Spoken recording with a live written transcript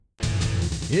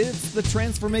It's the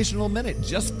Transformational Minute,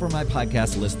 just for my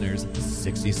podcast listeners.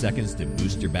 60 seconds to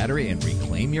boost your battery and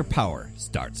reclaim your power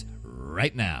starts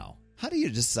right now. How do you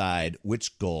decide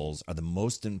which goals are the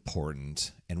most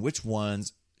important and which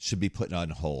ones should be put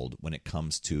on hold when it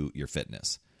comes to your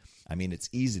fitness? I mean, it's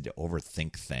easy to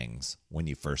overthink things when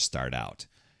you first start out.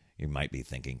 You might be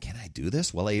thinking, can I do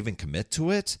this? Will I even commit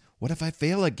to it? What if I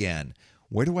fail again?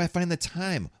 Where do I find the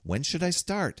time? When should I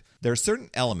start? There are certain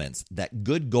elements that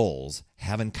good goals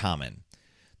have in common.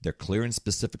 They're clear and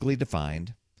specifically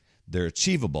defined. They're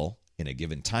achievable in a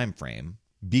given time frame.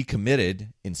 Be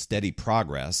committed in steady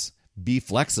progress. Be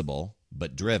flexible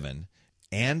but driven.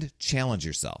 And challenge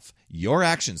yourself. Your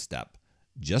action step,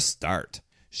 just start.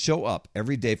 Show up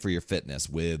every day for your fitness,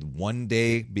 with one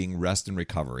day being rest and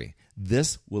recovery.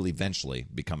 This will eventually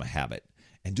become a habit.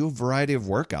 And do a variety of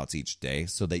workouts each day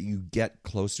so that you get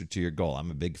closer to your goal.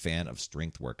 I'm a big fan of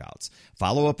strength workouts.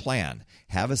 Follow a plan.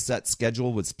 Have a set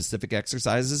schedule with specific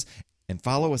exercises, and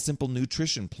follow a simple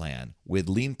nutrition plan with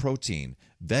lean protein,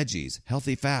 veggies,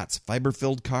 healthy fats,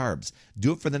 fiber-filled carbs.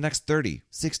 Do it for the next 30,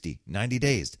 60, 90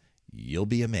 days. You'll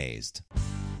be amazed.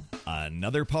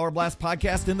 Another Power Blast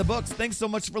podcast in the books. Thanks so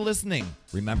much for listening.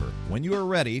 Remember, when you are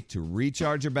ready to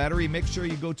recharge your battery, make sure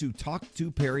you go to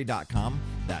talktoperry.com.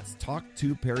 That's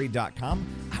talktoperry.com.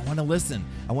 I want to listen.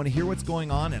 I want to hear what's going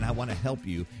on, and I want to help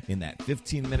you in that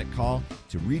 15-minute call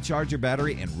to recharge your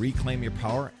battery and reclaim your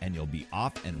power, and you'll be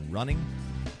off and running,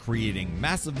 creating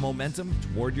massive momentum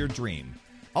toward your dream.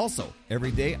 Also,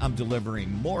 every day I'm delivering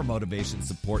more motivation,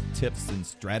 support, tips, and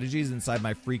strategies inside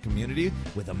my free community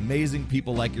with amazing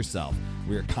people like yourself.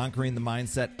 We are conquering the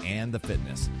mindset and the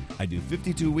fitness. I do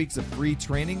 52 weeks of free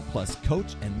training, plus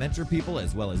coach and mentor people,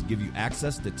 as well as give you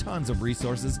access to tons of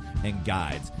resources and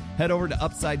guides. Head over to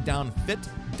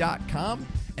UpsideDownFit.com.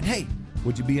 And hey,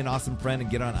 would you be an awesome friend and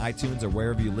get on iTunes or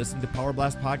wherever you listen to Power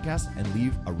Blast podcasts and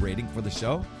leave a rating for the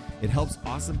show? It helps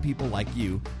awesome people like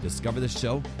you discover the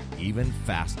show even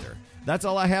faster. That's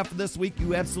all I have for this week.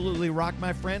 You absolutely rock,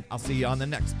 my friend. I'll see you on the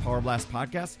next Power Blast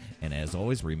podcast. And as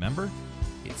always, remember,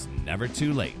 it's never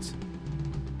too late